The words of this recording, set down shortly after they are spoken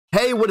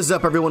Hey, what is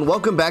up, everyone?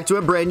 Welcome back to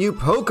a brand new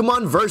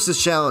Pokemon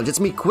Versus Challenge. It's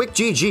me,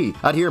 Quickgg,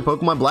 out here in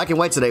Pokemon Black and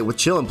White today with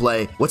Chill and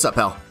Play. What's up,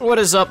 pal? What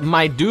is up,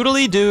 my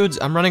doodly dudes?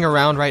 I'm running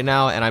around right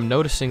now, and I'm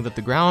noticing that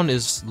the ground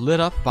is lit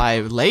up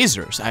by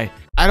lasers. I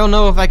don't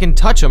know if I can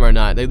touch them or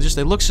not. They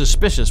look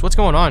suspicious. What's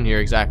going on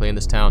here exactly in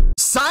this town?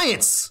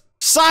 Science!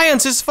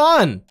 Science is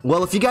fun!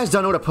 Well, if you guys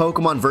don't know what a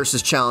Pokemon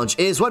Versus Challenge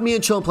is, what me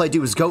and Chill and Play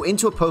do is go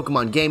into a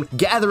Pokemon game,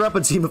 gather up a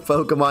team of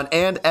Pokemon,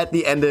 and at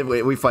the end of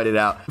it, we fight it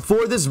out.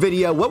 For this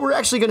video, what we're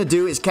actually going to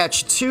do is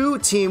catch two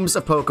teams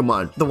of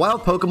Pokemon. The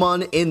wild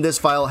Pokemon in this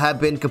file have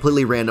been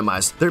completely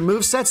randomized. Their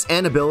movesets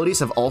and abilities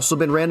have also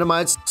been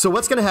randomized. So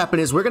what's going to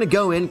happen is we're going to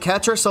go in,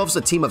 catch ourselves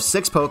a team of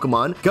 6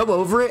 Pokemon, go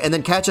over it, and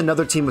then catch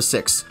another team of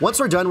 6. Once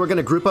we're done, we're going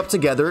to group up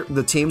together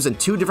the teams in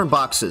 2 different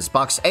boxes,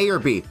 box A or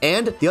B,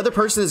 and the other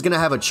person is going to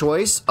have a choice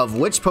of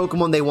which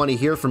Pokemon they want to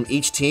hear from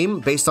each team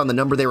based on the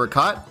number they were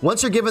caught.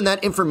 Once you're given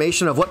that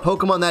information of what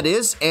Pokemon that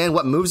is and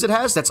what moves it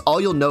has, that's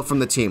all you'll know from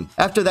the team.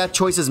 After that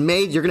choice is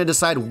made, you're going to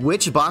decide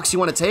which box you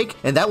want to take,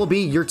 and that will be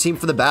your team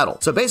for the battle.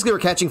 So basically, we're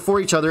catching for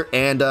each other,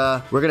 and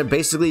we're going to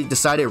basically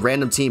decide a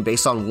random team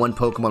based on one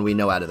Pokemon we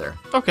know out of there.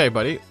 Okay,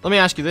 buddy. Let me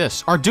ask you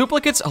this. Are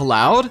duplicates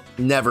allowed?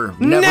 Never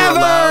allowed.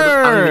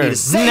 I don't need to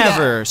say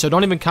Never! So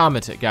don't even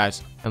comment it,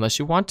 guys. Unless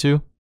you want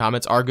to.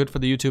 Comments are good for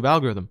the YouTube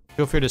algorithm.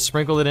 Feel free to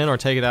sprinkle it in or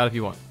take it out if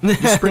you want.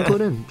 Just sprinkle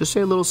it in. Just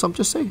say a little something.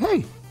 Just say,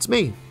 hey, it's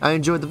me. I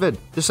enjoyed the vid.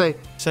 Just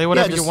say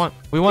whatever you want.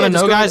 We want to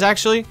know, guys,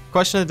 actually.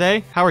 Question of the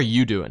day, how are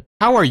you doing?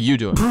 How are you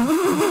doing?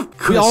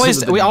 we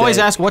always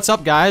ask what's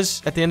up,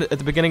 guys, at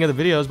the beginning of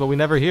the videos, but we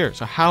never hear.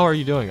 So how are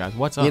you doing, guys?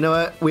 What's up? You know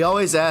what? We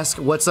always ask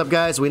what's up,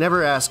 guys. We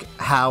never ask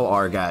how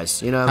are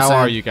guys. You know what I'm saying?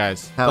 How are you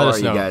guys? How are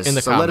you guys? In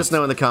the comments. Let us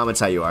know in the comments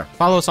how you are.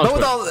 Follow us on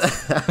Twitter. Follow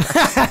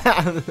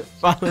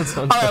us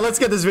on Twitter. All right, let's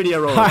get this video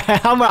rolling. All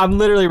right, I'm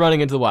literally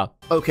running into the wild.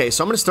 Okay,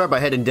 so I'm gonna start by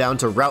heading down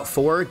to Route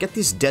 4. Get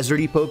these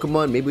deserty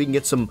Pokemon. Maybe we can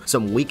get some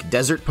weak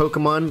desert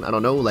Pokemon. I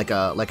don't know, like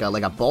a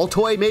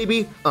Baltoy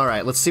maybe. All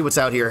right, let's see what's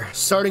out here.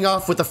 Starting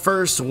off with the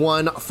first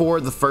one for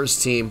the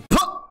first team.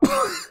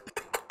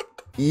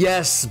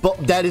 Yes,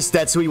 but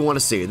that's who we want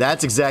to see.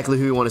 That's exactly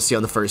who we want to see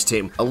on the first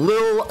team. A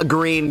little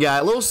green guy,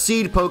 a little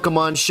seed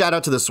Pokemon. Shout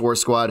out to the Sword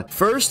Squad.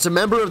 First, a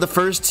member of the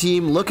first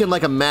team looking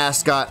like a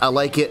mascot. I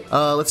like it.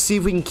 Let's see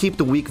if we can keep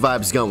the weak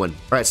vibes going. All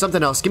right,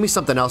 something else. Give me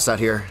something else out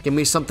here. Give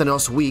me something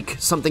else weak.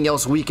 Something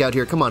else weak out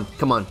here. Come on,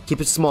 come on.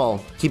 Keep it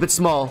small. Keep it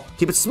small.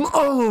 Keep it small.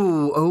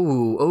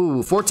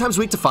 Oh. 4 times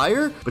weak to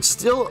fire, but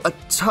still a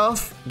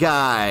tough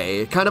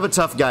guy. Kind of a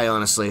tough guy,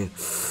 honestly.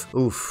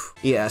 Oof.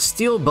 Yeah,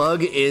 Steel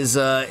Bug is,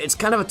 it's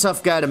kind of a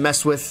tough guy to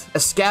mess with. A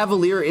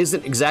Scavalier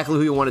isn't exactly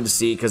who you wanted to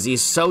see because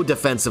he's so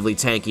defensively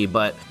tanky,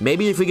 but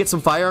maybe if we get some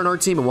fire on our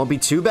team, it won't be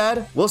too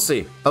bad. We'll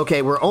see.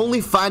 Okay, we're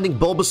only finding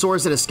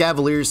Bulbasaurs and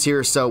Scavaliers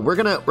here, so we're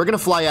gonna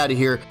fly out of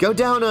here. Go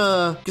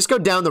down, just go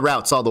down the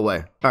routes all the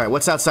way. All right,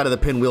 what's outside of the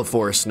Pinwheel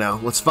Forest now?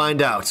 Let's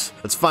find out.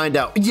 Let's find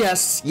out.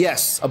 Yes,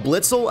 a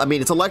Blitzel. I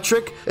mean, it's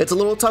electric. It's a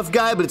little tough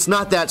guy, but it's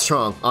not that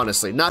strong,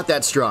 honestly. Not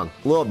that strong.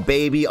 Little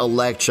baby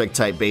electric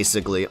type,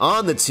 basically,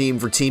 on the team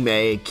for Team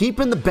A.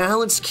 Keeping the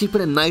balance,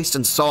 keeping it nice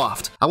and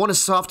soft. I want a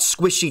soft,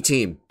 squishy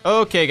team.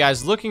 Okay,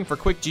 guys, looking for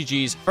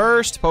Quickgg's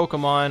first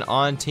Pokemon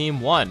on Team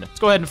 1. Let's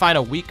go ahead and find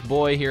a weak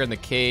boy here in the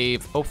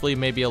cave. Hopefully,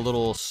 maybe a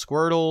little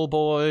Squirtle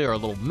boy or a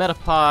little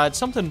Metapod.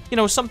 Something, you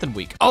know, something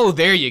weak. Oh,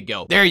 there you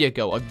go. There you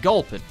go. A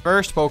Gulpin.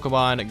 First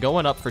Pokemon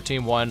going up for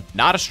Team 1.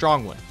 Not a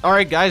strong one. All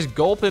right, guys,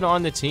 Gulpin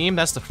on the team.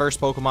 That's the first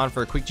Pokemon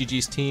for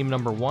Quickgg's team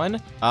number 1.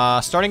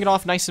 Starting it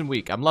off nice and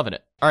weak. I'm loving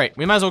it. All right,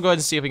 we might as well go ahead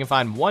and see if we can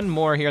find one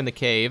more here in the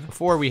cave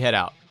before we head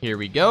out. Here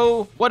we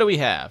go. What do we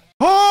have?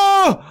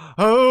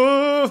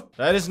 Oh,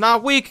 that is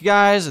not weak,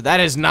 guys. That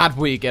is not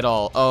weak at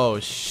all. Oh,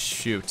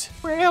 shoot.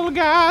 Well,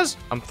 guys,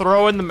 I'm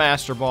throwing the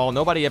Master Ball.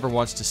 Nobody ever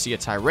wants to see a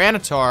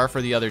Tyranitar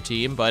for the other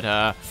team,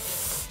 but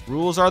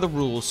rules are the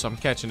rules, so I'm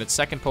catching it.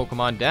 Second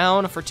Pokemon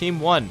down for Team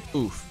 1.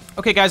 Oof.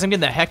 Okay, guys, I'm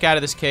getting the heck out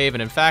of this cave,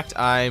 and in fact,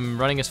 I'm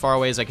running as far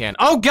away as I can.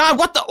 Oh, God,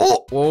 what the?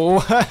 Oh,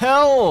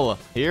 hell.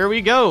 Here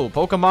we go.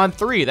 Pokemon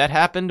 3. That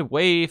happened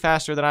way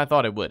faster than I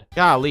thought it would.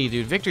 Golly,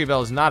 dude. Victory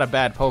Bell is not a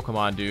bad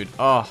Pokemon, dude.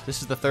 Oh,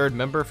 this is the 3rd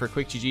member for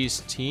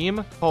Quickgg's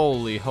team.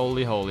 Holy,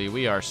 holy, holy.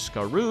 We are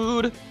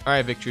screwed. All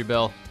right, Victory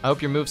Bell. I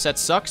hope your moveset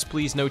sucks.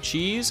 Please no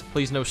cheese.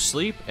 Please no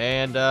sleep.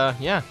 And,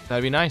 yeah,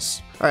 that'd be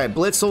nice. All right,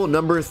 Blitzel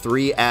number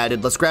 3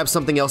 added. Let's grab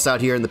something else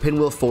out here in the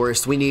Pinwheel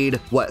Forest. We need,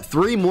 what,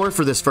 3 more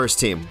for this first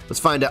team. Let's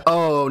find out.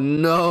 Oh,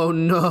 no.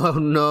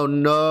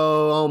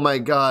 Oh, my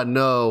God,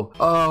 no.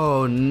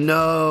 Oh,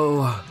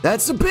 no.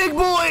 That's a big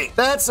boy.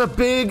 That's a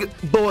big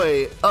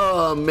boy.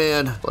 Oh,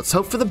 man. Let's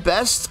hope for the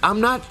best. I'm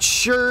not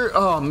sure.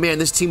 Oh, man,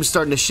 this team's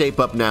starting to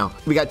shape up now.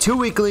 We got 2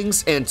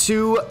 weaklings and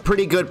 2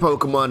 pretty good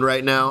Pokemon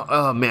right now.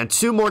 Oh, man,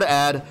 2 more to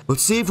add.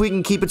 Let's see if we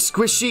can keep it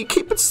squishy.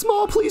 Keep it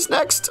small, please,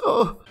 next.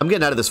 Oh, I'm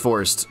getting out of this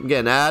forest. forest. I'm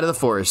getting out of the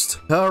forest.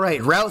 All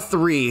right, Route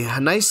 3. A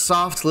nice,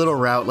 soft little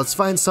route. Let's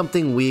find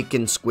something weak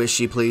and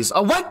squishy, please.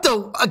 Oh, what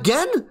the?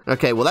 Again?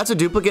 Okay, well, that's a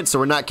duplicate, so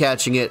we're not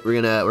catching it.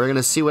 We're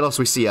gonna see what else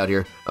we see out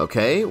here.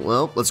 Okay,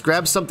 well, let's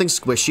grab something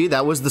squishy.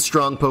 That was the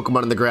strong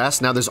Pokemon in the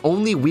grass. Now there's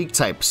only weak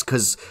types,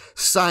 because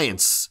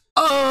science.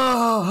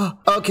 Oh,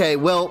 okay,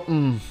 well,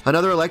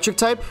 another electric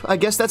type? I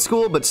guess that's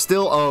cool, but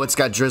still, oh, it's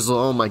got Drizzle.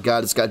 Oh my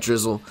god, it's got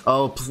Drizzle.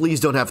 Oh, please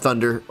don't have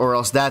Thunder, or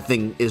else that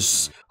thing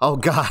is, oh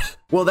god.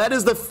 Well, that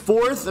is the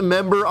 4th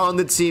member on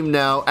the team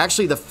now.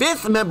 Actually, the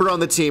 5th member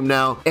on the team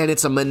now, and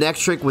it's a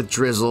Manectric with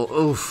Drizzle.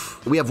 Oof.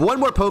 We have one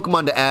more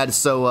Pokemon to add,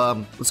 so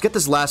let's get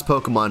this last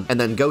Pokemon and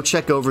then go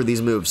check over these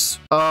moves.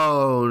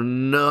 Oh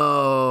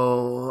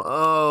no.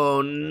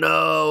 Oh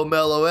no,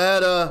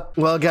 Meloetta.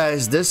 Well,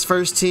 guys, this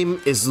first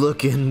team is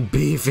looking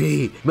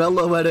beefy.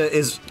 Meloetta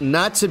is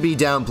not to be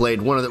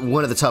downplayed,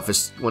 one of the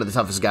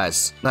toughest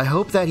guys. I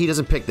hope that he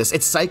doesn't pick this.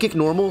 It's Psychic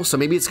Normal, so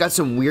maybe it's got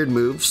some weird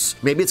moves.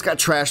 Maybe it's got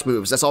trash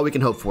moves. That's all we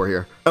can hope for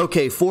here.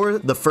 Okay, for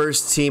the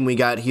first team we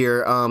got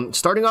here,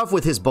 starting off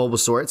with his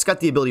Bulbasaur, it's got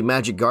the ability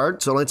Magic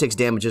Guard, so it only takes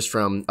damages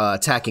from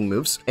attacking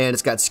moves, and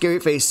it's got Scary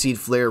Face, Seed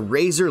Flare,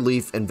 Razor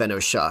Leaf, and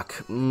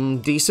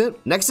Venoshock. Decent.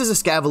 Next is a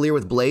Scavalier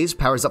with Blaze,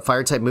 powers up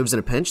fire-type moves in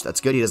a pinch.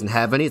 That's good, he doesn't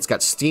have any. It's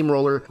got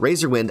Steamroller,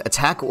 Razor Wind,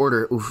 Attack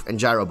Order, and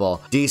Gyro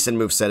Ball. Decent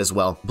moveset as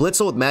well.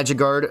 Blitzel with Magic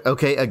Guard,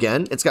 okay,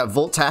 again. It's got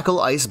Volt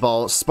Tackle, Ice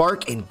Ball,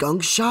 Spark, and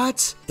Gunk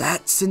Shot?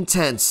 That's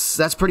intense.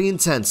 That's pretty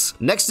intense.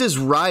 Next is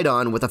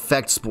Rhydon with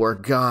Effect Spore.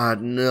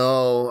 God,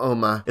 no. Oh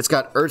my. It's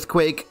got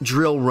Earthquake,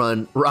 Drill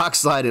Run, Rock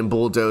Slide, and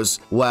Bulldoze.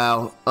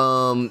 Wow.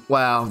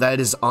 Wow.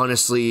 That is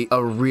honestly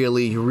a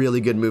really,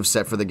 really good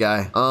moveset for the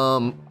guy.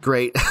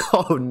 Great.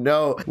 Oh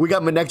no. We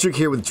got Manectric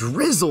here with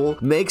Drizzle,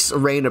 makes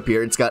rain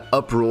appear. It's got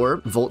Uproar,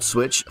 Volt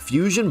Switch,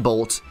 Fusion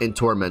Bolt, and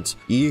Torment.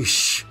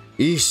 Yeesh.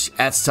 Eesh,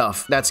 that's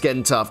tough. That's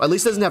getting tough. At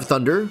least it doesn't have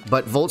Thunder,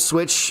 but Volt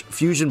Switch,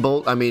 Fusion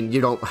Bolt, I mean, you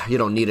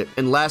don't need it.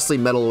 And lastly,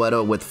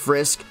 Meloetta with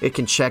Frisk. It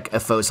can check a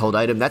foe's hold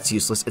item. That's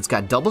useless. It's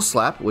got Double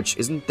Slap, which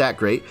isn't that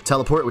great.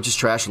 Teleport, which is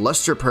trash.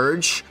 Luster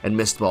Purge, and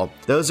Mist Ball.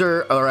 Those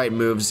are alright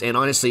moves, and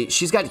honestly,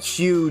 she's got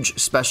huge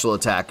special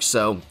attack,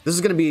 so this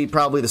is going to be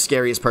probably the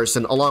scariest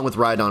person, along with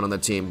Rhydon on the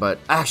team, but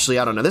actually,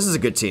 I don't know. This is a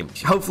good team.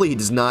 Hopefully, he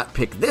does not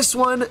pick this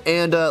one,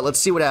 and let's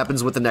see what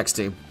happens with the next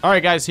team.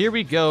 Alright, guys, here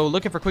we go.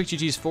 Looking for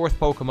Quickgg's 4th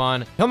Pokemon.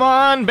 Come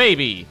on,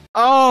 baby.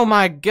 Oh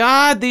my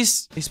god,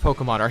 these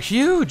Pokemon are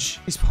huge.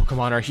 These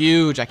Pokemon are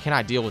huge. I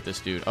cannot deal with this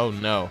dude. Oh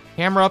no.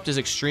 Hammer Up is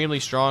extremely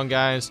strong,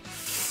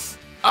 guys.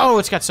 Oh,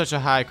 it's got such a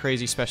high,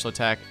 crazy special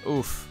attack.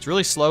 Oof. It's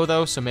really slow,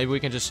 though, so maybe we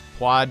can just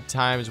quad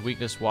times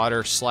weakness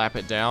water, slap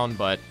it down.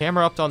 But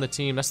hammer up on the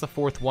team. That's the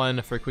 4th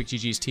one for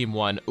Quickgg's team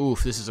 1.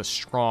 Oof, this is a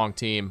strong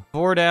team.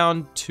 4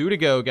 down, 2 to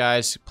go,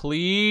 guys.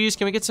 Please,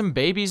 can we get some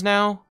babies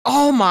now?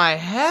 Oh, my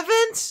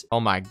heavens! Oh,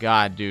 my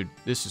God, dude.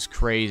 This is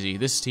crazy.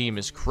 This team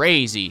is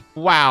crazy.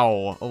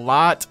 Wow. A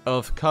lot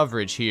of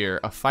coverage here.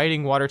 A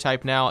fighting water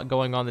type now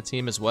going on the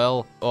team as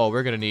well. Oh,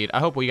 we're gonna need... I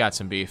hope we got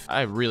some beef.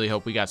 I really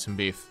hope we got some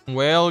beef.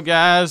 Well,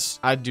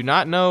 guys, I do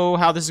not know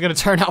how this is gonna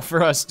turn out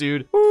for us,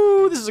 dude.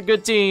 Ooh, this is a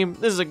good team.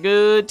 This is a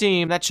good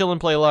team. That chill and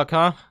play luck,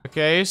 huh?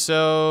 Okay,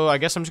 so I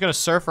guess I'm just gonna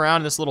surf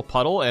around in this little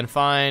puddle and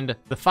find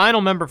the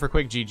final member for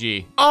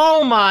Quickgg.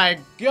 Oh my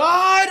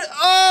god!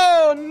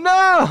 Oh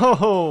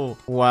no!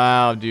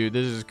 Wow, dude,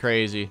 this is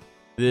crazy.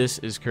 This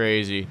is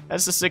crazy.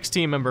 That's the 6th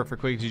team member for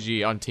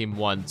Quickgg on team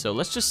 1. So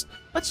let's just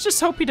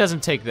hope he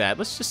doesn't take that.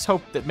 Let's just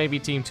hope that maybe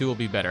team 2 will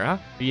be better, huh?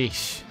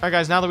 Yeesh. All right,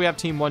 guys, now that we have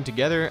team 1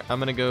 together, I'm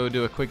gonna go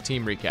do a quick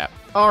team recap.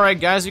 All right,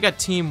 guys, we got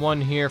team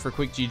 1 here for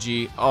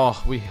Quickgg.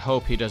 Oh, we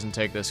hope he doesn't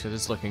take this because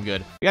it's looking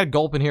good. We got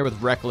Gulp in here with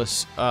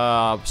Reckless,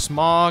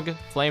 Smog,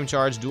 Flame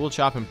Charge, Dual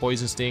Chop, and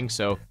Poison Sting.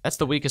 So that's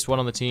the weakest one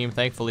on the team.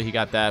 Thankfully, he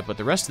got that. But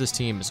the rest of this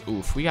team is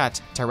oof. We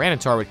got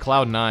Tyranitar with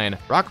Cloud9,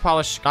 Rock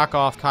Polish,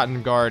 Knockoff,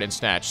 Cotton Guard, and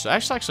Snatch. So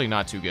that's actually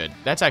not too good.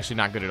 That's actually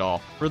not good at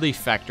all. Relief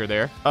Factor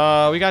there.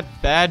 We got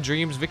Bad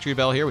Dreams, Victory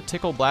Bell here with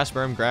Tickle, Blast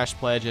Burn, Grass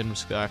Pledge, and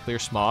Clear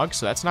Smog.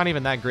 So that's not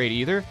even that great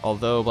either.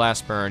 Although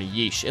Blast Burn,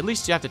 yeesh. At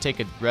least you have to take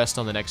a rest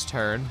on the next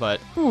turn, but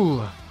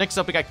whew. Next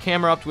up, we got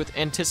Camera Up with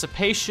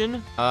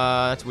Anticipation.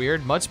 That's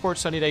weird. Mudsport,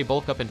 Sunny Day,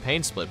 Bulk Up, and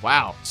Pain Split.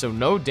 Wow. So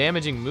no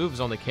damaging moves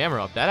on the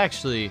Camera Up.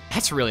 That's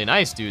really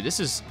nice, dude. This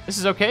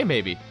is okay,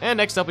 maybe. And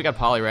next up, we got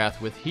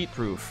Poliwrath with Heat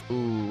Proof.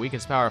 Ooh,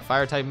 weakens power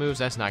fire type moves.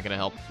 That's not gonna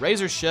help.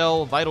 Razor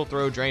Shell, Vital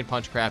Throw, Drain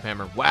Punch, Crab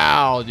Hammer.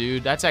 Wow,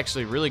 dude. That's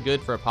actually really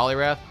good for a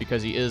Poliwrath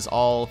because he is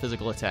all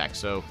physical attack.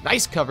 So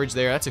nice coverage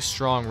there. That's a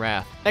strong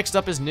Wrath. Next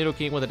up is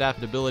Nidoking with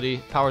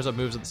Adaptability. Powers up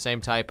moves of the same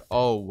type.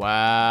 Oh,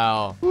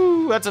 wow.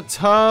 Ooh, that's a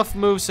tough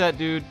moveset,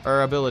 dude.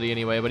 Or ability,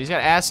 anyway. But he's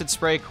got Acid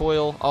Spray,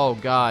 Coil. Oh,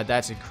 God,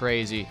 that's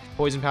crazy.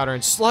 Poison Powder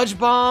and Sludge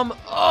Bomb.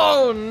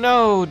 Oh,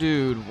 no,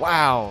 dude.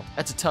 Wow.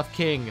 That's a tough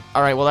king.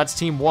 All right, well, that's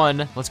team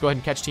 1. Let's go ahead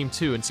and catch team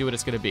 2 and see what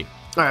it's going to be.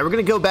 All right, we're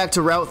going to go back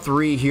to Route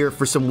 3 here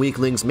for some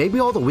weaklings. Maybe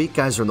all the weak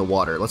guys are in the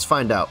water. Let's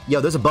find out.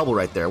 Yo, there's a bubble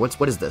right there.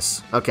 What is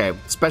this? Okay,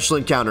 special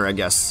encounter, I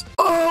guess.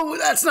 Oh,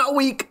 That's not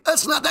weak.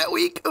 That's not that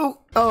weak.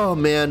 Oh,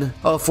 man.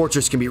 Oh,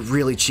 Fortress can be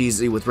really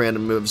cheesy with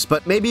random moves,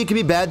 but maybe it can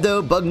be bad,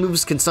 though. Bug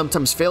moves can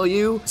sometimes fail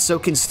you, so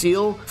can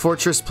Steel.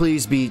 Fortress,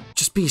 please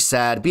just be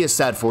sad. Be a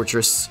sad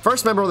Fortress.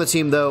 First member on the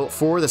team, though,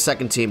 for the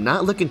second team.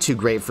 Not looking too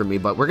great for me,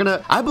 but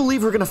I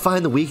believe we're gonna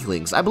find the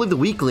weaklings. I believe the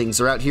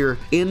weaklings are out here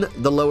in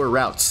the lower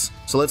routes.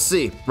 So let's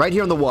see. Right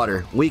here on the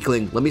water.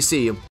 Weakling, let me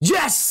see you.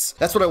 Yes!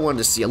 That's what I wanted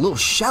to see. A little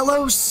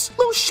Shellos.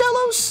 Little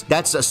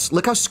Shellos.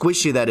 Look how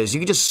squishy that is.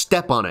 You can just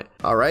step on it.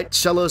 All right.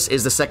 Shellos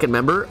is the second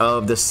member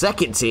of the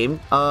second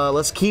team.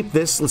 Let's keep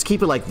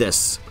it like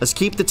this. Let's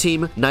keep the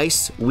team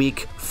nice,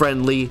 weak,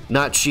 friendly,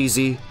 not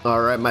cheesy.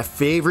 All right. My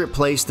favorite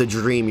place, the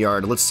Dream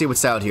Yard. Let's see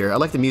what's out here. I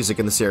like the music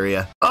in this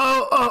area.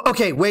 Oh,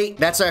 okay. Wait,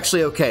 that's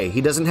actually okay.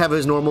 He doesn't have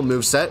his normal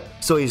moveset,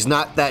 so he's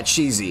not that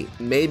cheesy.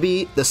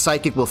 Maybe the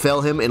Psychic will fail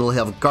him and he'll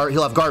have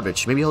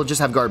garbage. Maybe he'll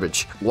just have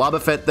garbage.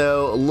 Wobbuffet,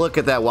 though, look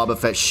at that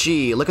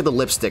Wobbuffet. Look at the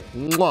lipstick.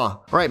 Mwah.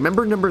 All right,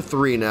 member number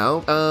 3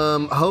 now.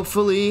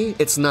 Hopefully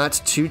it's not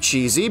too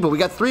cheesy, but we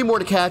got 3 more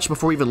to catch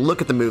before we even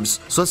look at the moves.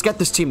 So let's get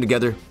this team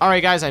together. All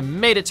right, guys, I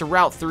made it to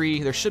Route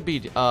 3. There should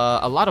be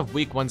a lot of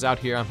weak ones out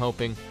here, I'm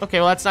hoping. Okay,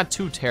 well, that's not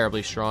too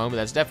terribly strong, but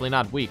that's definitely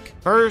not weak.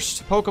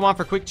 First, Pokemon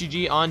for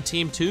Quickgg on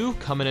Team 2,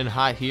 coming in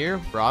hot here,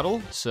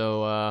 Brodel.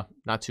 So,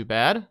 not too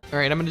bad. All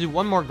right, I'm gonna do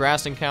one more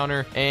grass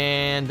encounter,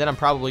 and then I'm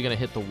probably gonna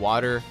hit the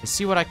water and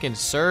see what I can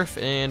surf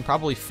and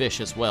probably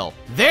fish as well.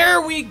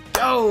 There we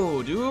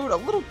go, dude. A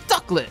little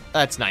ducklet.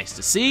 That's nice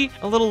to see.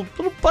 A little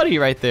buddy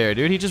right there,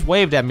 dude. He just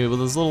waved at me with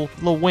his little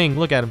wing.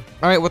 Look at him.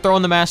 All right, we're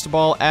throwing the Master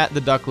Ball at the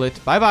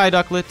ducklet. Bye-bye,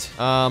 ducklet.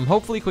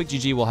 Hopefully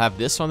Quickgg will have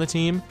this on the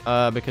team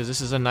because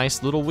this is a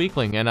nice little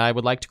weakling, and I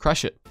would like to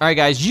crush it. All right,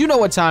 guys, you know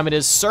what time it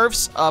is.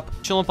 Surfs up.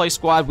 Chill and Play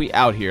squad, we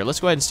out here.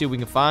 Let's go ahead and see what we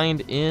can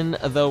find in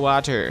the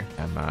water.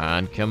 Come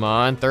on, come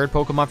on. Third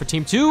Pokemon for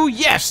Team 2.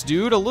 Yes,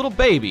 dude, a little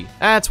baby.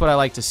 That's what I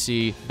like to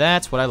see.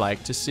 That's what I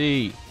like to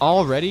see.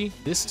 Already,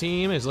 this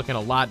team is looking a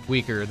lot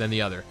weaker than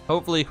the other.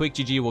 Hopefully,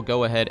 Quickgg will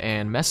go ahead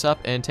and mess up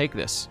and take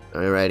this.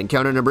 All right,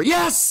 encounter number.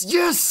 Yes,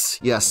 yes,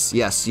 yes,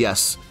 yes,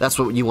 yes. That's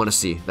what you want to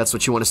see. That's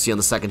what you want to see on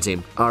the second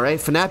team. All right,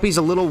 Fnappy's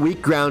a little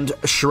weak ground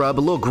shrub,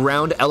 a little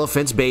ground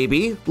elephant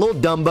baby, little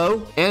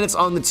Dumbo, and it's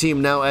on the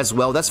team now as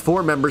well. That's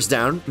 4 members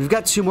down. We've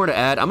got 2 more to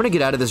add. I'm gonna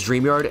get out of this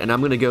Dream Yard and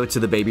I'm gonna go to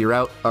the baby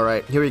route. All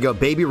right, here we go.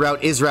 Baby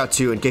route is Route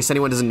 2. In case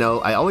anyone doesn't know,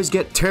 I always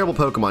get terrible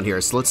Pokemon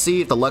here. So let's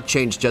see if the luck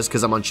changed just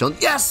because I'm on chilling.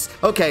 Yes!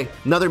 Okay,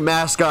 another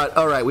mascot.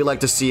 All right, we like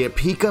to see it.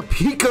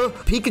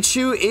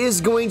 Pikachu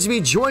is going to be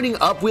joining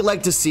up. We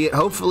like to see it.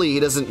 Hopefully he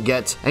doesn't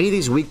get any of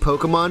these weak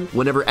Pokemon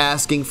whenever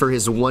asking for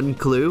his 1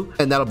 clue,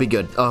 and that'll be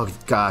good. Oh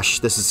gosh,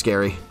 this is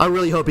scary. I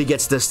really hope he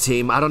gets this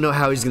team. I don't know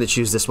how he's going to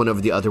choose this one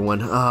over the other one.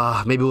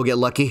 Maybe we'll get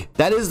lucky.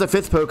 That is the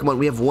 5th Pokemon.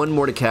 We have 1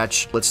 more to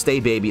catch. Let's stay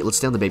baby. Let's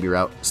stay on the baby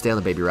route. Stay on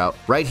the baby route.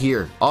 Right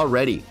here.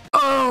 Already.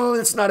 Oh,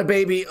 that's not a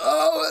baby.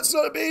 Oh, that's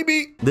not a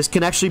baby. This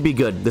can actually be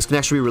good. This can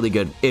actually be really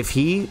good. If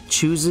he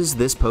chooses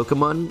this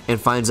Pokemon and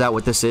finds out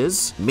what this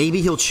is,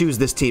 maybe he'll choose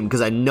this team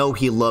because I know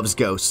he loves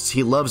ghosts.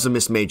 He loves a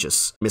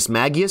Mismagius.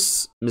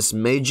 Mismagius?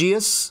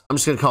 Mismagius? I'm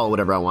just going to call it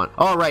whatever I want.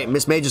 All right,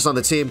 Mismagius on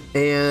the team.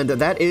 And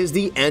that is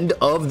the end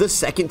of the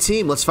second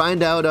team. Let's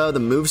find out the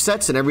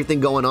movesets and everything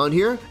going on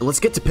here. And let's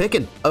get to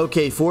picking.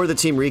 Okay, for the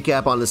team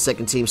recap on the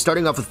second team,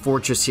 starting off with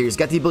Fortress here. He's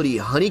got the ability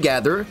Honey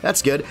Gather.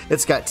 That's good.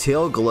 It's got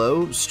Tail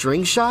Glow,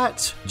 String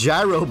Shot,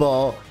 Gyro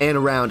Ball,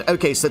 and Round.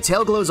 Okay, so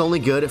Tail Glow is only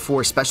good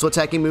for special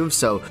attacking moves,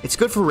 so it's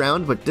good for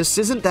Round, but this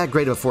isn't that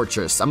great of a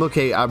Fortress. I'm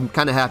okay. I'm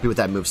kind of happy with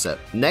that moveset.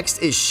 Next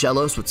is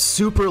Shellos with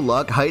Super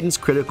Luck, heightens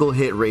critical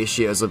hit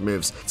ratios of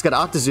moves. It's got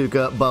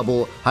Octazooka,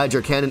 Bubble,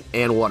 Hydro Cannon,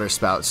 and Water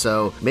Spout,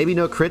 so maybe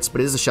no crits,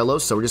 but it is a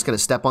Shellos, so we're just going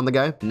to step on the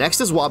guy. Next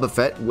is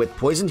Wobbuffet with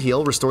Poisoned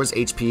Heal, restores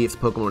HP if the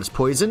Pokemon is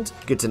poisoned.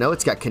 Good to know.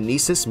 It's got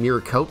Kinesis,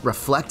 Mirror Coat,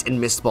 Reflect, and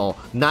Mist Ball.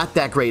 Not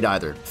that great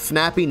either.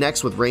 Fnappy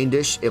next with Rain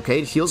Dish. Okay,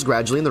 it heals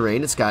gradually in the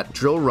rain. It's got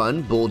Drill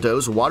Run,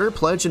 Bulldoze, Water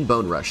Pledge, and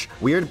Bone Rush.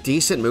 Weird,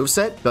 decent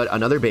moveset, but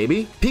another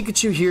baby.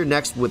 Pikachu here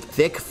next with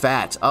Thick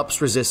Fat,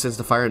 ups resistance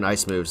to fire and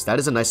ice moves. That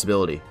is a nice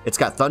ability. It's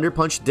got Thunder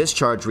Punch,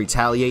 Discharge,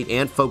 Retaliate,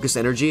 and Focus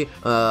Energy.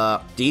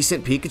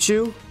 Decent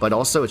Pikachu, but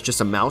also it's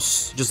just a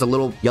mouse, just a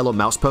little yellow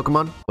mouse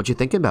Pokemon. What you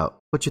thinking about?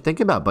 What you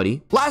thinking about,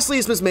 buddy? Lastly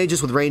is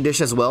Mismagius with Rain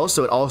Dish as well,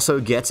 so it also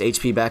gets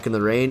HP back in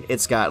the rain.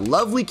 It's got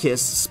Lovely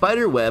Kiss,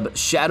 Spider Web,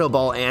 Shadow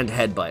Ball, and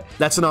Headbutt.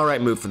 That's an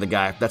alright move for the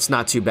guy. That's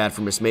not too bad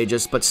for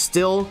Mismagius, but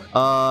still,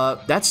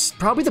 that's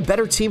probably the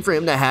better team for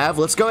him to have.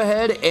 Let's go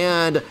ahead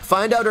and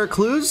find out our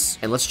clues,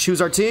 and let's choose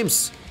our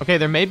teams. Okay,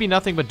 there may be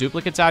nothing but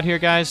duplicates out here,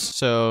 guys,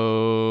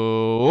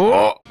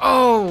 so...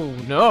 Oh,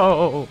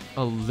 no!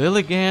 A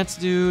Lilligant,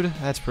 dude?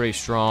 That's pretty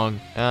strong.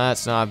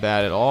 That's not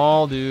bad at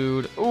all,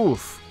 dude.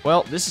 Oof.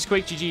 Well, this is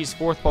Quickgg's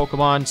 4th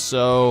Pokemon,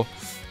 so...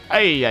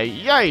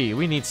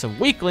 We need some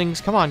weaklings.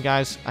 Come on,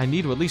 guys. I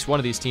need at least one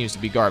of these teams to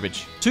be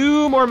garbage.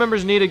 2 more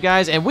members needed,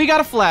 guys, and we got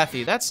a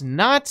Flaffy. That's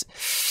not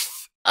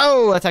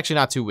Oh, that's actually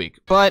not too weak,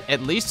 but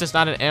at least it's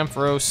not an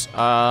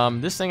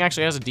Ampharos. This thing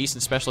actually has a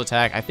decent special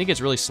attack. I think it's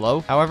really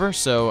slow, however,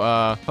 so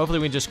hopefully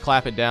we can just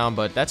clap it down,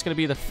 but that's going to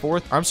be the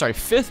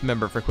fifth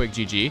member for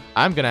Quickgg.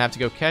 I'm going to have to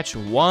go catch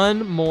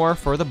one more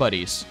for the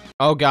buddies.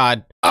 Oh,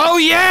 God. Oh,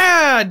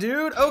 yeah,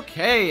 dude.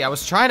 Okay, I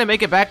was trying to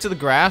make it back to the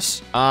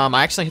grass.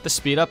 I actually hit the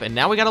speed up, and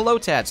now we got a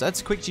Lotad, so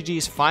that's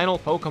Quickgg's final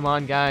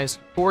Pokemon, guys,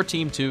 for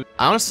Team 2.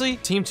 Honestly,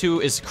 Team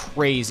 2 is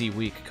crazy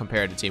weak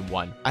compared to Team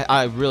 1.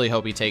 I really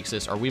hope he takes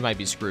this, or we might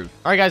be screwed.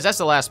 All right, guys, that's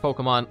the last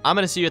Pokemon. I'm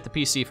going to see you at the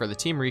PC for the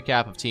team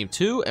recap of Team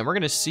 2, and we're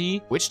going to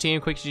see which team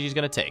Quickgg is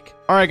going to take.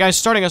 All right, guys,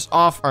 starting us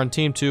off on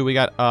Team 2, we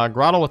got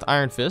Grottle with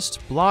Iron Fist,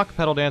 Block,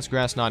 Petal Dance,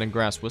 Grass Knot, and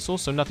Grass Whistle,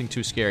 so nothing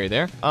too scary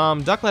there.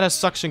 Ducklet has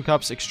Suction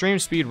Cups, Extreme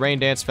Speed, Rain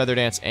Dance, Feather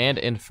Dance, and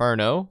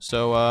Inferno,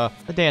 so a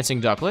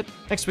Dancing Ducklet.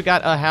 Next, we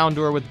got a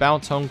Houndour with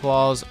Bounce, Hone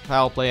Claws,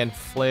 Foul Play, and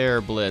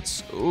Flare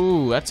Blitz.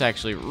 Ooh, that's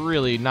actually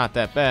really not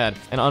that bad,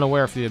 and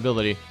unaware of the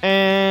ability.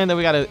 And then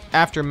we got an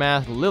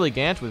Aftermath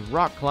Lilligant with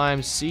Rock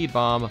Climb, Seed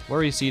Bomb,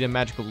 Worry Seed, and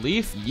Magical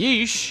Leaf.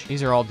 Yeesh,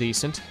 these are all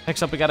decent.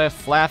 Next up, we got a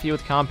Flaffy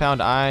with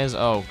Compound Eyes.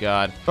 Oh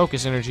god.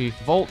 Focus Energy,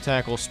 Volt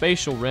Tackle,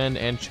 Spatial Rend,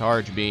 and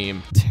Charge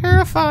Beam.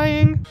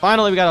 Terrifying.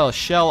 Finally, we got a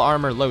Shell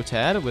Armor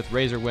Lotad with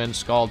Razor Wind,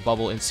 Scald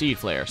Bubble, and Seed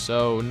Flare.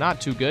 So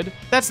not too good.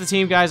 That's the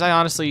team, guys.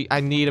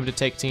 I need him to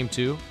take Team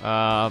 2.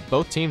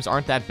 Both teams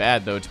aren't that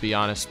bad, though, to be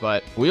honest,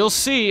 but we'll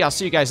see. I'll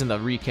see you guys in the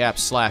recap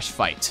 /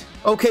 fight.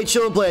 Okay,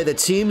 Chill and Play, the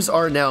teams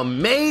are now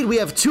made. We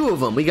have two of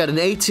them. We got an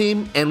A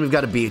team and we've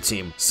got a B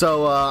team.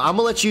 So I'm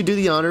gonna let you do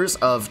the honors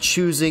of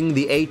choosing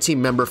the A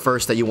team member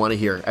first that you want to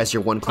hear as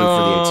your one clue for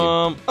the A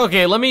team.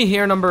 Okay, let me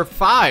hear number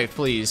 5,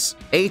 please.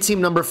 A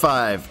team number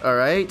 5. All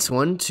right,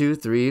 1, 2,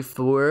 3,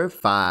 4,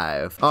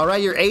 5. All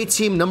right, your A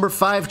team number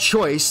 5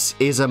 choice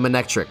is a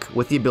Manectric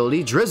with the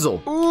ability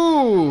Drizzle.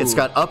 Ooh. It's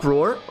got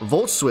Uproar,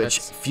 Volt Switch,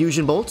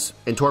 Fusion Bolt,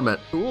 and Torment.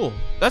 Cool.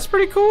 That's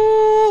pretty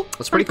cool.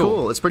 That's pretty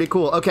cool. It's pretty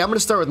cool. Okay, I'm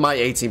gonna start with my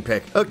A team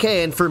pick.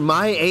 Okay, and for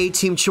my A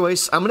team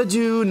choice, I'm gonna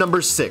do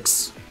number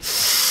 6.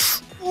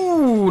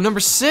 Ooh, number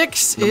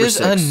 6 is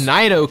a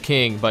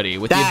Nidoking, buddy,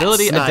 with the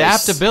ability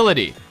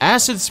Adaptability.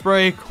 Acid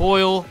Spray,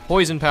 Coil,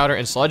 Poison Powder,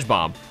 and Sludge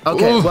Bomb.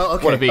 Okay, ooh, well,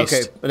 okay, what a beast.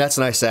 Okay, that's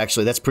nice,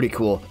 actually. That's pretty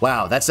cool.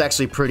 Wow, that's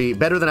actually pretty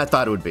better than I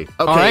thought it would be. Okay.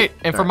 All right,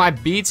 and for my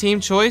B team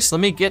choice, let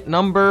me get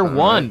number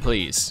 1,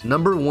 please.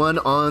 Number 1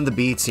 on the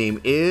B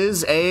team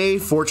is a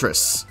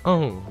Fortress.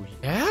 Oh,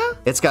 yeah?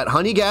 It's got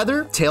Honey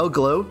Gather, Tail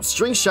Glow,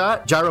 String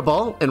Shot, Gyro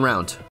Ball, and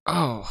Round.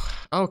 Oh,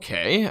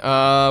 okay.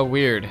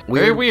 Weird.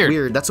 Very weird.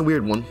 Weird. That's a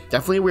weird one.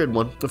 Definitely a weird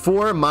one.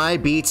 For my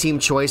B team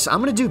choice, I'm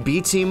gonna do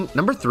B team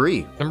number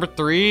 3. Number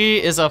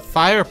 3 is a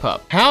Fire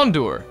Pup,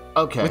 Houndour.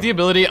 Okay. With the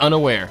ability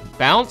Unaware,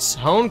 Bounce,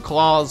 Hone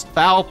Claws,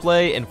 Foul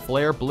Play, and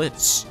Flare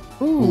Blitz.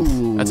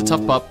 Ooh. That's a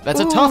tough pup. That's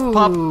a tough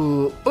pup.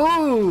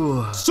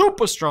 Ooh.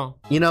 Super strong.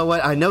 You know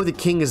what? I know the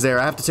king is there.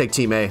 I have to take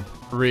Team A.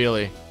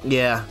 Really?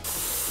 Yeah.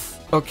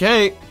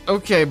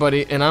 Okay,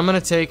 buddy, and I'm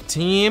gonna take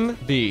Team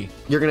B.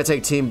 You're gonna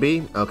take Team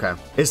B? Okay.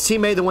 Is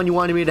Team A the one you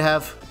wanted me to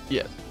have?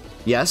 Yeah.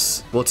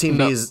 Yes? Well, Team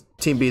B is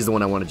the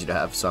one I wanted you to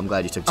have, so I'm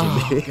glad you took Team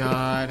B. Oh,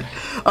 God.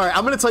 All right,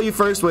 I'm gonna tell you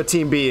first what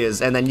Team B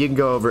is, and then you can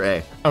go over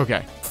A.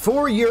 Okay.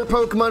 For your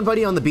Pokemon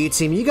buddy on the B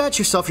team, you got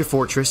yourself your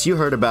Fortress. You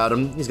heard about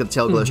him. He's got the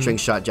Tail Glow, String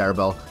Shot, Gyro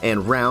Ball,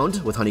 and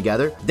Round with Honey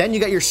Gather. Then you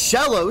got your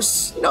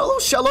Shellos, you know,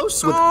 little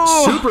Shellos with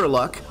Super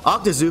Luck,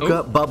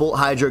 Octazooka, Bubble,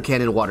 Hydro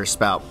Cannon, Water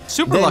Spout.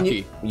 Super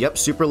lucky. Yep,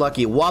 super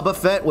lucky.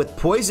 Wobbuffet with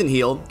Poison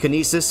Heal,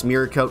 Kinesis,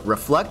 Mirror Coat,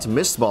 Reflect,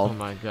 Mist Ball. Oh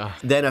my god.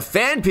 Then a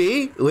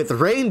Fanpy with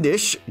Rain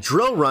Dish,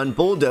 Drill Run,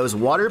 Bulldoze,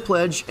 Water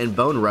Pledge, and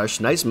Bone Rush.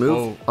 Nice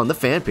move on the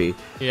Fanpy.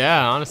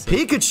 Yeah,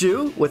 honestly.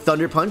 Pikachu with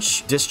Thunder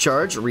Punch,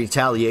 Discharge,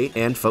 Retaliate,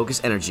 and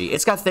Focus Energy.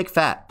 It's got thick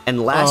fat.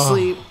 And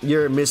lastly,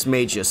 your Miss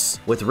Magus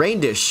with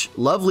Rain Dish,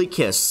 Lovely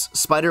Kiss,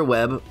 Spider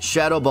Web,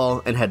 Shadow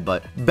Ball, and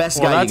Headbutt.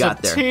 Best guy you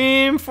got there. That's a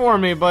team for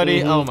me,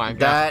 buddy. Oh my god.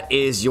 That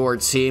is your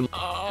team.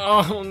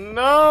 Oh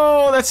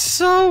no, that's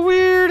so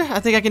weird. I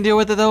think I can deal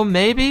with it though.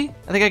 Maybe.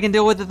 I think I can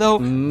deal with it though.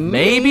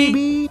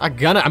 Maybe. I'm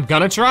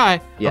gonna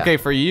try. Yeah. Okay,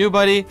 for you,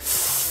 buddy.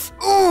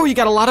 Ooh, you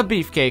got a lot of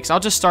beefcakes.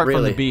 I'll just start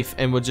from the beef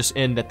and we'll just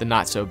end at the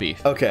not so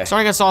beef. Okay.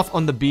 Starting us off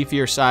on the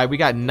beefier side, we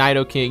got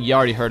Nidoking. You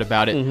already heard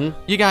about it.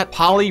 You got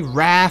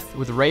Poliwrath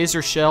with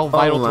Razor Shell,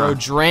 Vital Throw,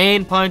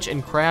 Drain Punch,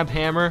 and Crab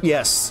Hammer.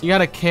 Yes. You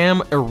got a Cam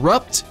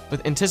Erupt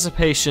with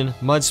Anticipation,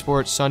 Mud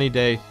Sport, Sunny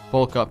Day,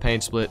 Bulk Up,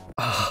 Pain Split.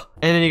 And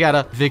then you got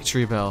a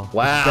Victory Bell.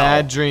 Wow.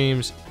 Bad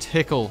Dreams,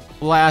 Tickle,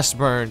 Blast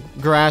Burn,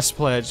 Grass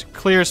Pledge,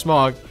 Clear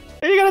Smog.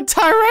 And you got a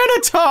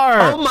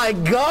Tyranitar! Oh my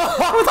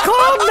god! With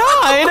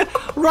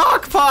Cloud9,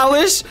 Rock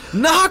Polish,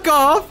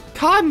 Knockoff,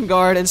 Cotton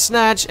Guard, and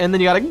Snatch, and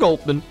then you got a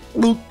Gulpin.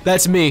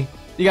 That's me.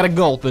 You got a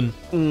Gulpin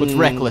with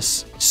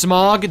Reckless,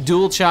 Smog,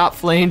 Dual Chop,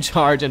 Flame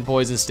Charge, and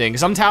Poison Sting.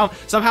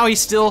 Somehow he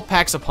still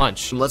packs a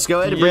punch. Let's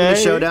go ahead and bring the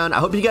showdown. I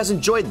hope you guys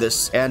enjoyed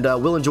this, and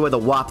we'll enjoy the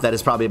WAP that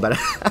is probably about to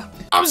happen.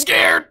 I'm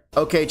scared.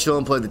 Okay, Chill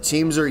and Play, the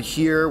teams are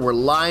here. We're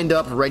lined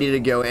up, ready to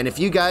go. And if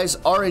you guys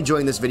are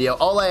enjoying this video,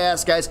 all I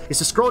ask, guys, is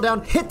to scroll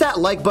down, hit that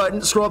like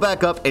button, scroll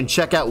back up, and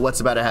check out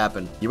what's about to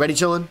happen. You ready,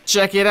 Chillin'?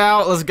 Check it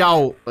out. Let's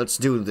go. Let's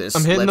do this.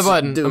 I'm hitting the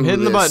button. I'm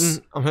hitting the button.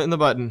 this. I'm hitting the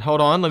button.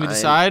 Hold on. Let me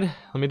decide.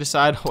 Let me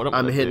decide what I'm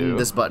gonna hitting do.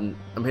 this button.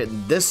 I'm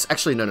hitting this.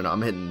 Actually, no.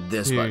 I'm hitting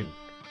this button.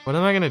 What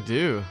am I gonna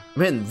do?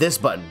 I'm hitting this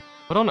button.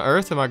 What on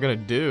earth am I gonna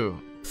do?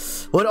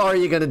 What are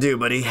you gonna do,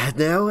 buddy?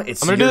 Now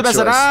it's I'm gonna do the best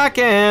that I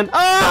can.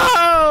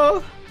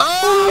 Oh!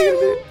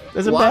 Oh!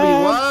 There's a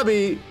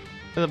Wobby.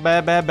 There's a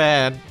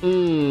bad.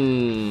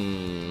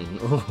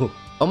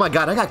 Oh my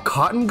god, I got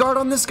Cotton Guard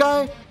on this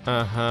guy?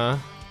 Uh-huh.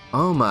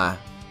 Oh my.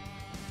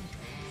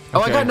 Oh,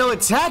 Okay. I got no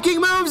attacking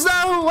moves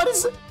though? What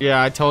is it?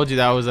 Yeah, I told you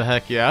that was a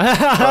heck yeah.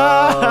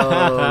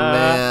 Oh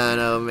man,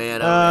 oh man,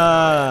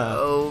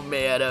 oh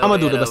man. I'm gonna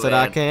do the best that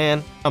I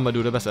can. I'm gonna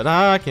do the best that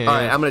I can.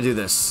 Alright, I'm gonna do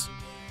this.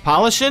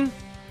 Polishing?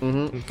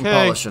 Mm-hmm.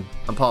 Okay.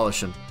 I'm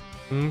polishing.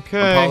 Okay.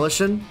 I'm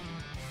polishing.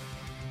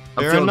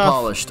 I'm Fair feeling enough.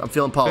 polished. I'm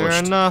feeling polished.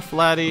 Fair enough,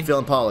 laddie. I'm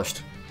feeling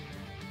polished.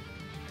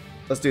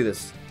 Let's do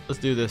this. Let's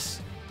do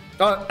this.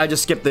 Oh, I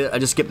just skipped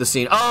the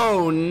scene.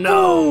 Oh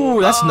no!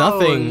 Ooh, that's Oh,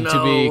 nothing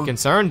to be no.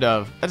 concerned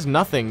of. That's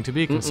nothing to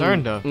be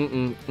concerned of.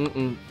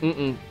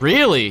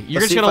 Really?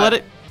 You're Let's just see gonna if let I-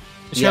 it?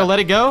 Just gonna let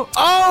it go?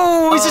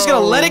 Oh, he's just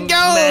gonna let it go.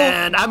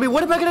 Man, I mean,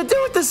 what am I gonna do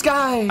with this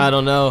guy? I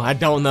don't know. I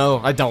don't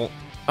know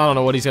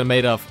what he's gonna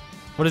made of.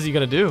 What is he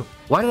gonna do?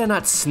 Why did I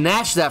not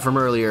snatch that from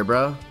earlier,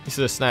 bro? He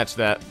should have snatched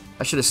that.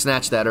 I should have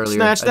snatched that earlier.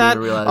 Snatch I that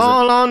didn't realize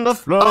all it. on the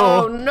floor.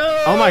 Oh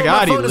no! Oh my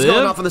God, my he phone is going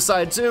lived? off on the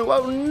side too.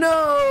 Oh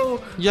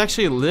no! You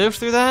actually lived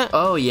through that?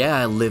 Oh yeah,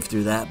 I lived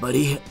through that,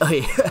 buddy. Oh,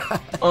 yeah.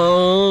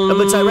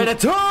 I'm a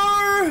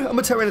Tyranitar! I'm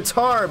a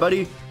Tyranitar,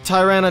 buddy.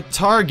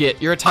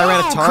 Tyrannotarget. You're a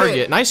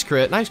Tyrannotarget.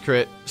 crit. Nice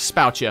crit.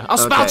 Spout you. I'll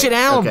spout you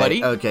down,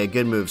 buddy. Okay,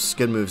 good moves.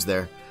 Good moves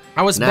there.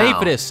 I was made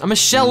for this. I'm a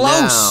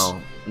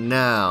Shellos.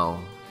 Now.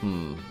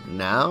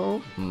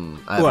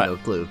 I have What? no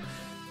clue.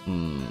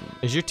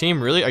 Is your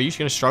team really? Are you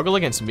gonna struggle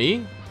against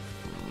me?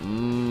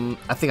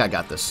 I think I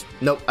got this.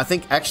 Nope. I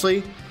think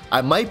actually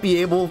I might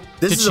be able.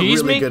 This To is a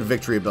cheese really me? good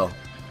victory bell.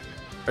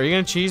 Are you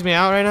gonna cheese me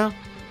out right now?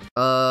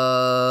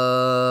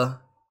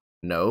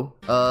 No.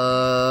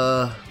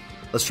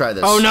 Let's try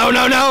this. Oh no!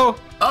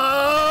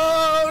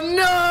 Oh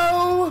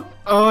no!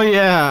 Oh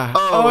yeah!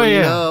 Oh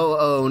yeah! no!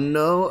 Oh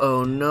no!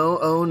 Oh no!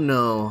 Oh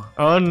no!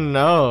 Oh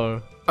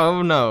no!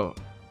 Oh no!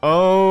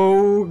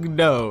 Oh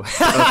no!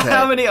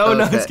 How many oh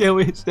no's can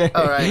we say?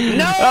 All right.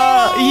 No!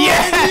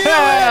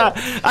 Yeah!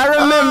 I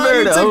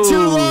remembered. It took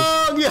too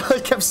long. Yeah, I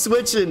kept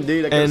switching,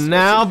 dude. I kept And switching.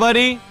 now,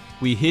 buddy,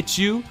 we hit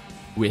you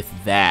with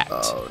that.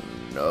 Oh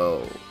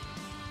no!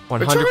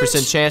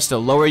 100% chance to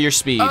lower your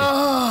speed.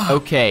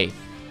 Okay.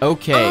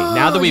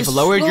 Now that we've you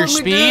lowered your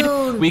slowed me speed,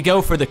 down. we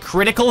go for the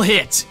critical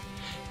hit.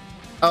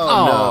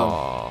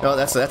 Oh no! No,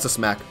 that's a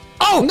smack.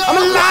 Oh, No, I'm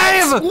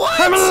alive! what?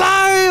 I'm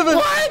alive!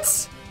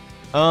 What?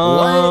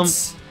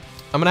 What?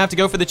 I'm gonna have to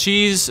go for the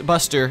cheese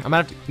buster. I'm gonna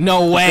have to.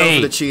 No way. Go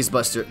for the cheese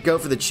buster. Go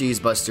for the cheese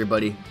buster,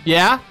 buddy.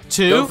 Yeah.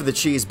 2. Go for the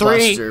cheese 3.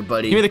 buster,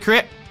 buddy. Give me the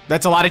crit.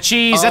 That's a lot of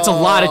cheese. That's a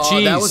lot of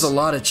cheese. That was a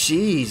lot of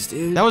cheese,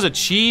 dude. That was a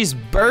cheese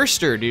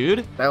burster,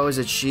 dude. That was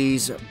a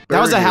cheese burger, That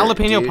was a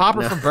jalapeno dude.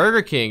 popper No. from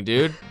Burger King,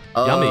 dude.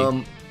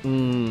 Yummy.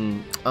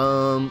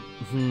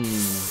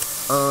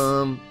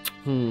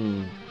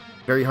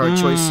 Very hard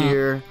choice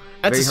here.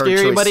 That's a Very hard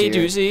scary choice buddy here.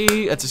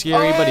 juicy. That's a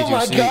scary buddy juicy. Oh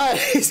my god,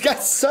 he's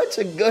got such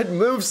a good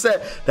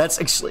moveset.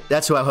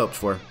 That's who I hoped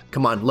for.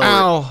 Come on, lower it.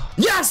 Ow.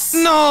 Yes!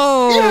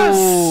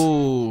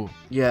 No!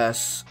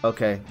 Yes.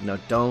 Okay. No,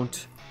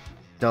 don't.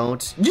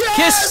 Yes!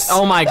 Kiss!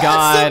 Oh my That's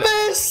god. the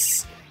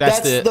miss! That's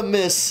the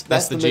miss.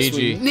 that's the miss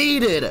we GG.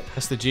 needed.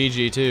 That's the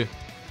GG, too.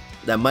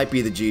 That might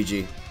be the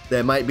GG.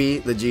 That might be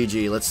the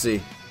GG. Let's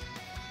see.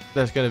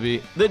 That's gonna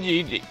be the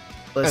GG.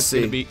 Let's That's see.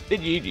 gonna be the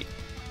GG.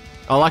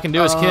 All I can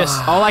do is kiss.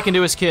 All I can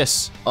do is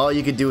kiss. All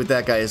you can do with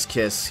that guy is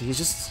kiss.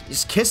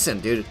 He's kissing,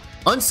 dude.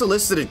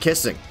 Unsolicited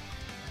kissing.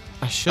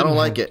 I shouldn't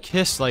like have it.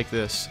 kissed like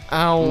this.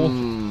 Ow.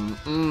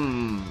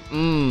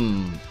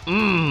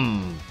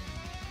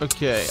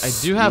 Okay, I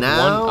do have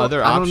Now, one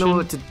other I option. don't know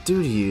what to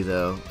do to you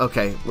though.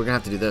 Okay, we're gonna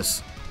have to do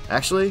this.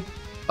 Actually,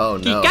 oh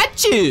He no.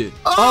 got you.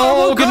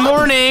 Oh, Oh, good God.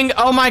 morning.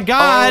 Oh my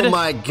god. Oh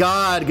my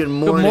God! Good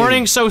morning. Good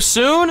morning so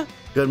soon?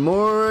 Good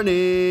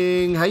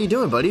morning. How you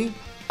doing, buddy?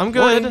 I'm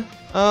good. Morning.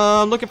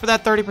 I'm looking for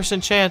that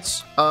 30%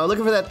 chance.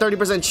 Looking for that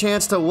 30%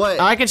 chance to what?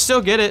 I can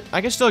still get it.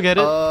 And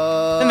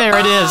there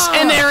it is. ah!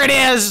 And there it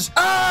is.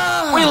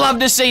 We love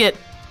to see it.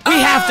 We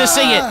have to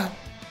see it.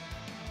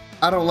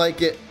 I don't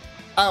like it.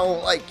 I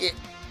don't like it.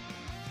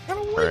 I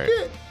don't like Alright.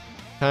 it.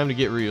 Time to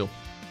get real.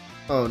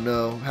 Oh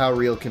no! How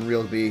real can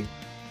real be?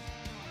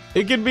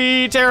 It can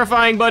be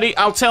terrifying, buddy.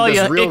 I'll tell Does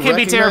you, real it can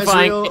be recognize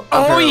terrifying. real?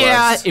 Oh I'm yeah,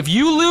 paralyzed. if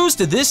you lose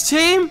to this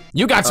team,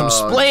 you got some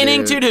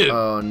splaining to do.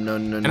 Oh no!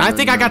 And I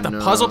think I got the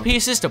puzzle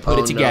pieces to put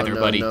it together,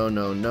 buddy. No!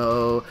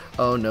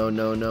 Oh no!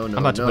 I'm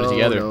about to put it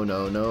together.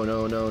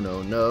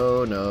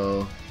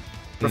 No!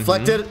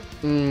 Reflected.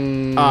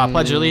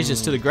 Pledge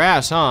allegiance to the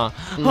grass, huh?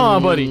 Huh,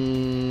 buddy.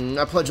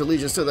 I pledge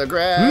allegiance to the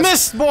grass.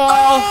 Missed ball.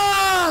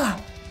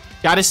 Ah!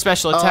 Got his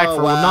special attack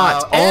for wow.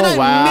 not. And Oh,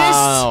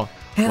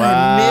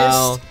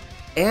 wow.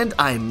 And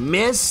I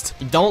missed.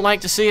 You don't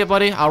like to see it,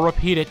 buddy. I'll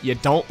repeat it. You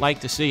don't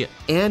like to see it.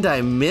 And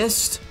I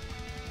missed.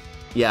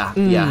 Yeah. I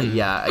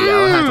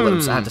had to let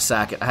him. I had to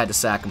sack it. I had to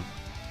sack him.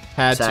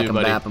 Sack him,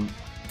 buddy. bap him.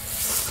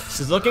 This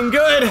is looking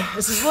good.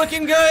 This is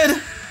looking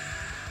good.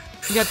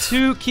 We got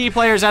 2 key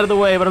players out of the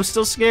way, but I'm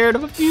still scared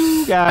of a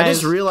few guys. I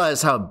just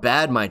realized how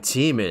bad my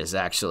team is,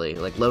 actually.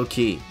 Like, low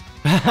key.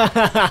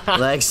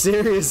 Like,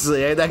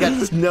 seriously. I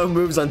got no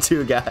moves on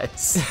 2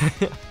 guys.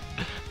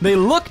 They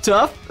look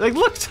tough. They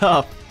look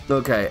tough.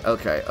 Okay.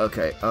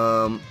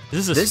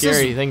 This is a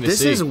scary thing to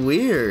see. This is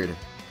weird.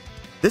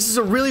 This is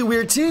a really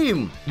weird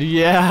team.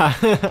 Yeah.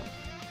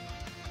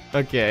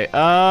 Okay.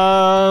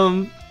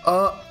 I'm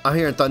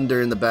hearing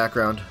thunder in the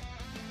background.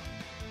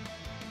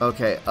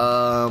 Okay.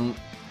 I'm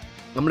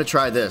gonna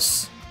try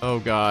this. Oh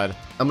God.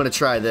 I'm gonna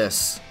try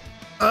this.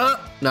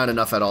 Not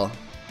enough at all.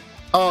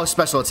 Oh,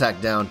 special attack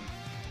down.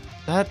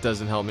 That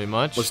doesn't help me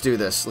much. Let's do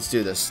this. Let's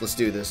do this. Let's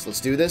do this. Let's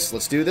do this.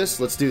 Let's do this.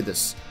 Let's do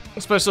this.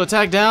 Special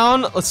attack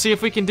down. Let's see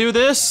if we can do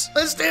this.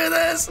 Let's do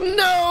this.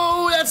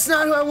 No, that's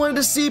not who I wanted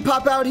to see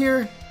pop out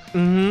here.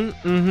 No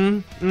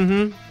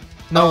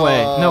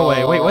way. No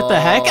way. Wait, what the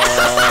heck?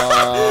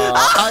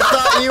 I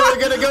thought you were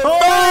gonna go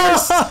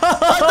first.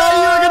 I thought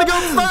you were gonna go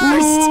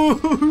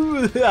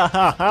first.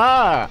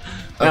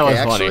 That was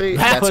actually, funny.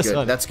 That that's was good.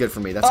 funny. That's good for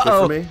me. That's good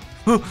for me.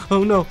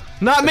 Oh no,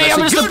 not me!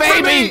 I'm That's just a good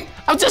for baby! me.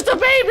 I'm just a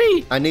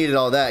baby! I needed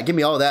all that. Give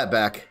me all that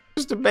back.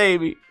 Just a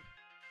baby.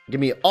 Give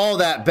me all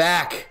that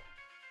back.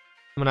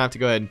 I'm gonna have to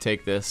go ahead and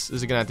take this. This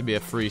is gonna have to be a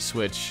free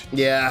switch.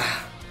 Yeah.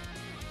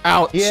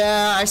 Ouch.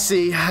 Yeah, I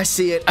see. I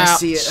see it. I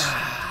see it.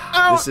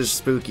 Ouch. This is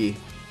spooky.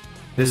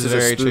 This is a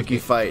very spooky tricky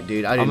fight,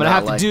 dude. I'm gonna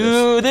have to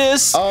do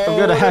this. I'm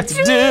gonna have to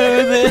do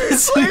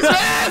this.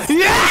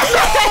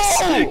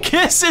 Yes!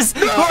 Kisses for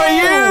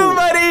you,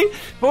 buddy.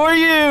 For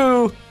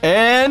you.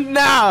 And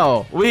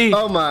now we.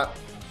 Oh my.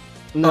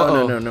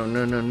 No. No.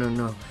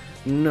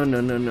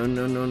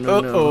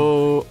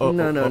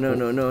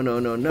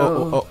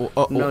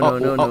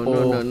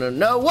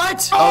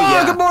 What? Oh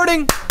yeah. Good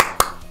morning.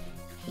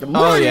 Good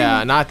morning. Oh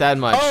yeah, not that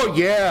much. Oh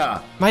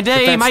yeah. My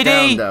day, my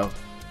day.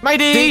 My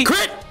day.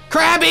 Crit.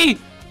 Crabby.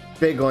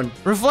 Big one.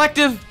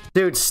 Reflective.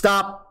 Dude,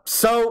 stop.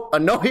 So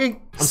annoying.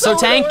 I'm so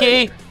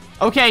tanky. Annoying.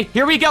 Okay,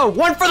 here we go.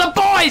 One for the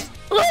boys.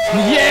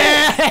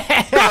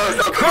 Yeah.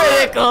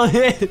 Critical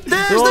hit.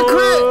 There's the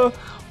crit.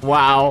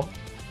 Wow.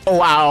 Oh,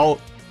 wow.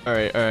 All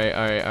right. I'm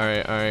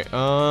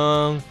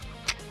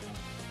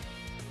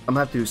gonna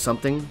have to do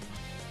something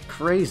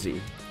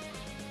crazy.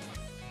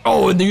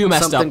 Oh, and you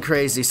messed Something up.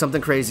 crazy. Okay.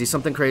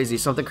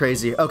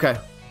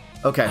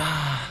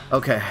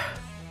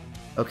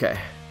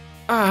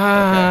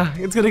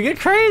 It's gonna get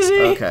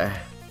crazy. Okay.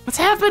 What's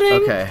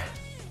happening? Okay.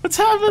 What's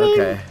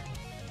happening?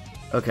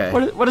 Okay.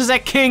 What does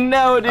that king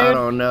know, dude? I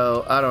don't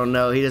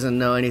know. He doesn't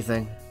know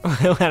anything.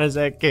 What does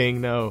that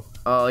king know?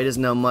 Oh, he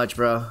doesn't know much,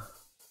 bro.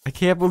 I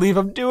can't believe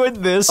I'm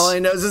doing this. All he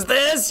knows is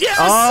this. Yes.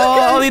 Oh,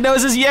 Okay. all he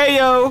knows is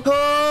yayo.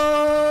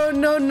 Oh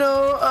no.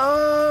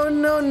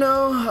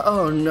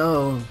 Oh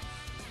no.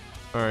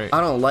 All right.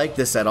 I don't like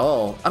this at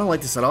all.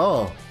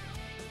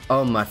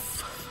 Oh my.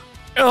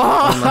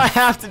 I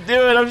have to do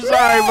it. I'm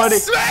sorry, buddy.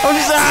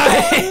 I'm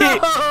sorry.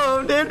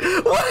 No,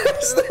 dude. What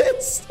is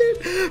this,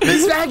 dude?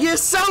 This Maggie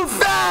is so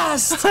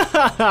fast.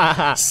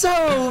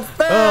 So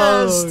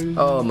fast.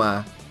 Oh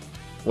my.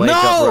 Wake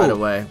up right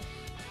away.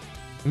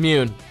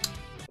 Immune.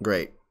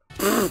 Great.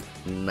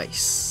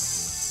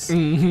 Nice.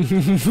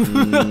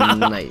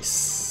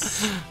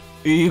 Nice.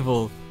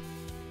 Evil.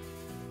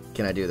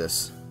 Can I do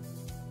this?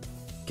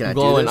 I'm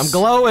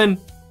glowing.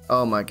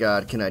 Oh my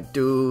god, can I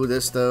do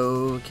this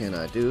though?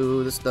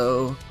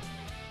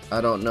 I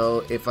don't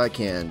know if I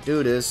can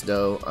do this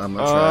though. I'm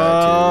gonna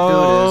try to do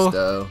this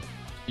though.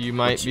 You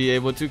might be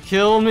able to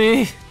kill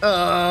me.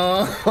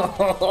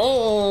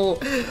 Oh,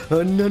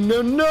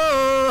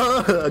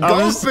 no.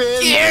 I'm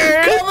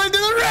scared. Coming to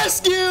the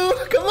rescue.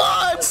 Come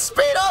on,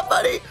 speed up,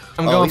 buddy.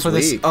 I'm going for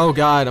this. Weak. Oh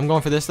god, I'm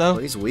going for this though. Oh,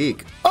 he's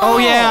weak. Oh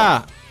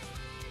yeah.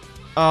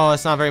 Oh,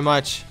 that's not very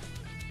much.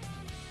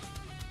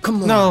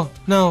 Come on.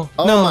 No.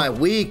 Oh my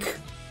weak.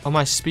 Oh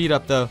my speed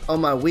up though. Oh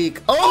my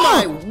weak. Oh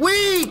my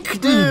weak,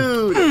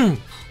 dude. I'm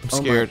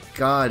scared. Oh my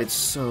god, it's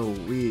so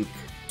weak.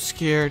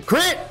 Scared.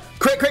 Crit.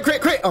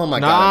 Oh my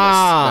god,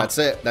 I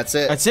missed. That's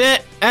it.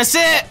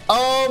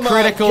 Oh my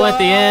Critical god. at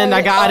the end.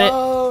 I got it.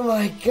 Oh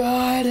my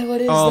god,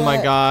 what is that? Oh my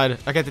god.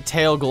 I got the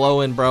tail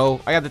glowing,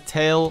 bro. I got the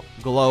tail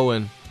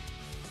glowing.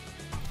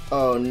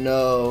 Oh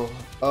no.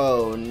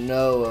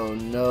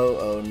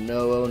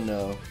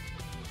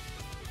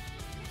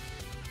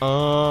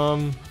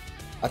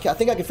 I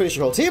think I can finish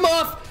your whole team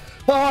off.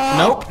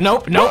 Nope.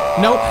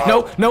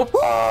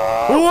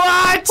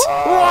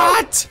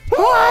 What?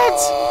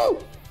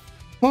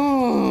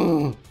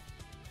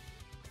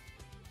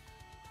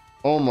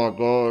 Oh my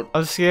god.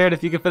 I'm scared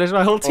if you can finish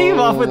my whole team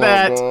off with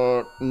that.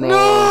 God.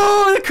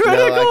 No, the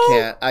critical.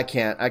 No, I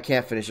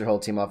can't finish your whole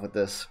team off with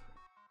this.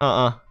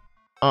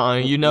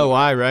 You know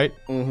why, right?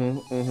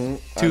 Mm-hmm.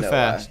 Too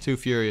fast, too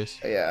furious.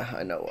 Yeah,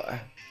 I know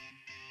why.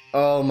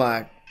 Oh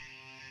my.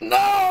 No!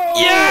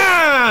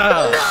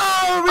 Yeah! No!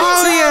 Oh,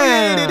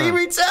 Retaliated! He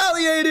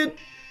retaliated!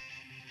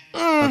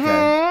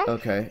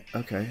 Okay.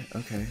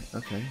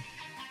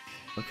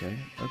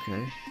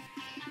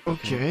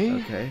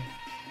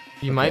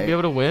 You might be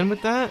able to win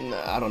with that?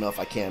 Nah, I don't know if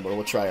I can, but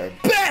we'll try our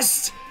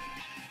best!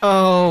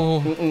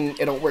 Oh.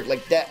 It don't work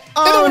like that.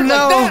 Oh, it don't work no.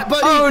 like that,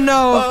 buddy! Oh,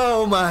 no.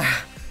 Oh, my.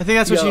 I think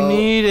that's what you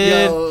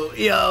needed.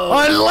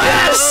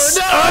 Unless!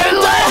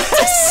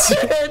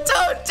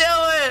 Don't do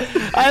it!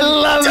 I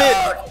love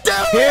it!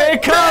 Don't do Here it!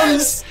 it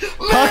comes!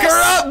 Pucker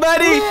up,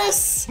 buddy!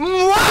 Yes!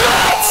 What?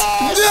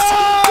 No!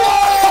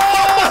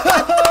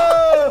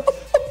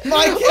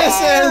 My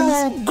kisses!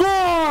 Oh,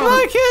 God!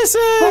 My kisses!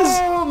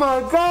 Oh, my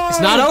God! It's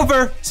not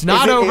over. It's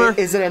not over.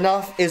 Is it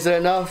enough? Is it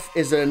enough?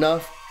 Is it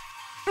enough?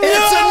 No!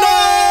 It's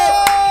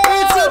enough!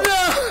 It's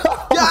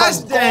enough! Gosh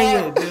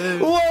dang it,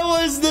 dude. What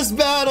was this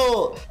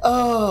battle?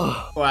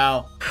 Oh.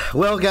 Wow.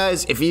 Well,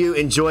 guys, if you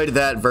enjoyed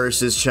that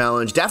versus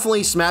challenge,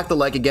 definitely smack the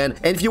like again.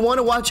 And if you want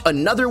to watch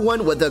another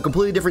one with a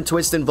completely different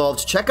twist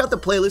involved, check out the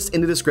playlist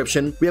in the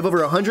description. We have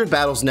over 100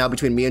 battles now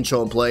between me and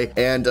Cho and Play.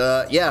 And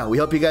yeah, we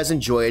hope you guys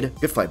enjoyed.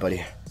 Good fight,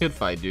 buddy. Good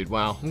fight, dude.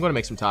 Wow. I'm going to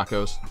make some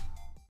tacos.